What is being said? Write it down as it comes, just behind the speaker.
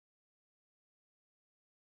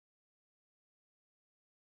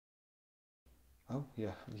Oh,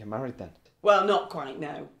 yeah, you're married then? Well, not quite,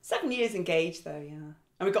 no. 7 years engaged, though, yeah.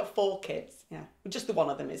 And we've got 4 kids, yeah. Just the one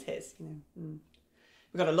of them is his, you know.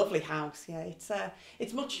 We've got a lovely house, yeah.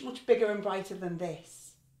 It's much, much bigger and brighter than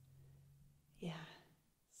this. Yeah.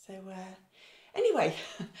 So, anyway,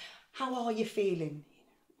 how are you feeling?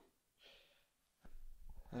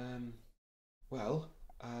 Well,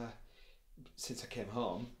 since I came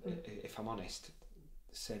home, if I'm honest,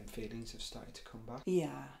 the same feelings have started to come back.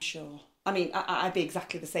 Yeah, sure. I mean, I'd be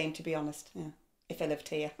exactly the same, to be honest, yeah. If I lived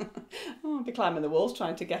here. Oh, I'd be climbing the walls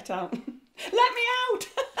trying to get out. Let me out!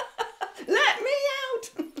 Let me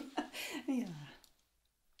out! Yeah.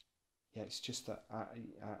 Yeah, it's just that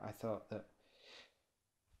I thought that,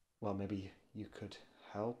 well, maybe you could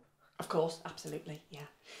help. Of course, absolutely, yeah.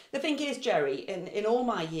 The thing is, Jerry, in all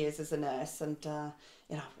my years as a nurse, and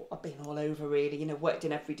you know, I've been all over really, you know, worked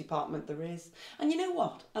in every department there is. And you know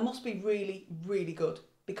what? I must be really, really good,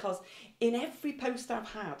 because in every post I've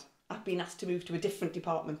had, I've been asked to move to a different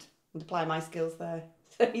department and apply my skills there.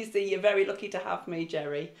 So you see, you're very lucky to have me,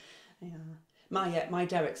 Jerry. Yeah. My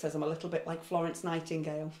Derek says I'm a little bit like Florence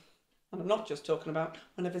Nightingale. And I'm not just talking about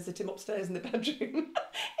when I visit him upstairs in the bedroom,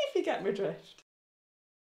 if you get my drift.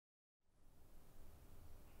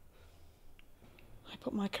 I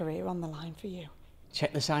put my career on the line for you.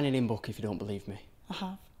 Check the signing-in book if you don't believe me. I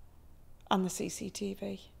have. And the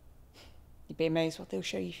CCTV. You'd be amazed what they'll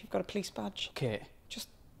show you if you've got a police badge. Kate.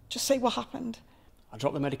 Just say what happened. I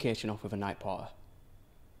dropped the medication off with a night porter.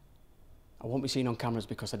 I won't be seen on cameras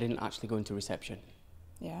because I didn't actually go into reception.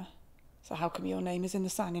 Yeah? So how come your name is in the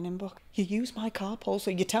signing-in book? You used my car, Paul,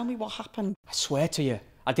 so you tell me what happened. I swear to you,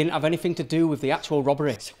 I didn't have anything to do with the actual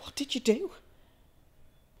robbery. So what did you do?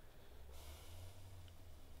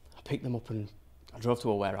 I picked them up and I drove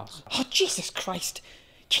to a warehouse. Oh, Jesus Christ.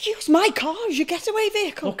 You used my car as your getaway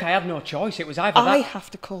vehicle? Look, I had no choice. It was either I that... have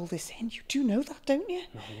to call this in. You do know that, don't you?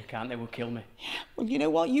 No, you can't. They will kill me. Yeah, well, you know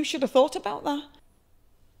what? You should have thought about that.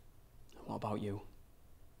 What about you?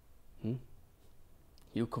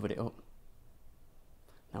 You covered it up.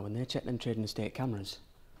 Now, when they check them trading estate cameras,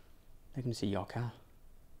 they're going to see your car.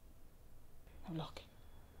 Now, look,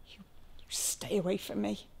 you stay away from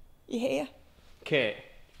me. You hear? Kate.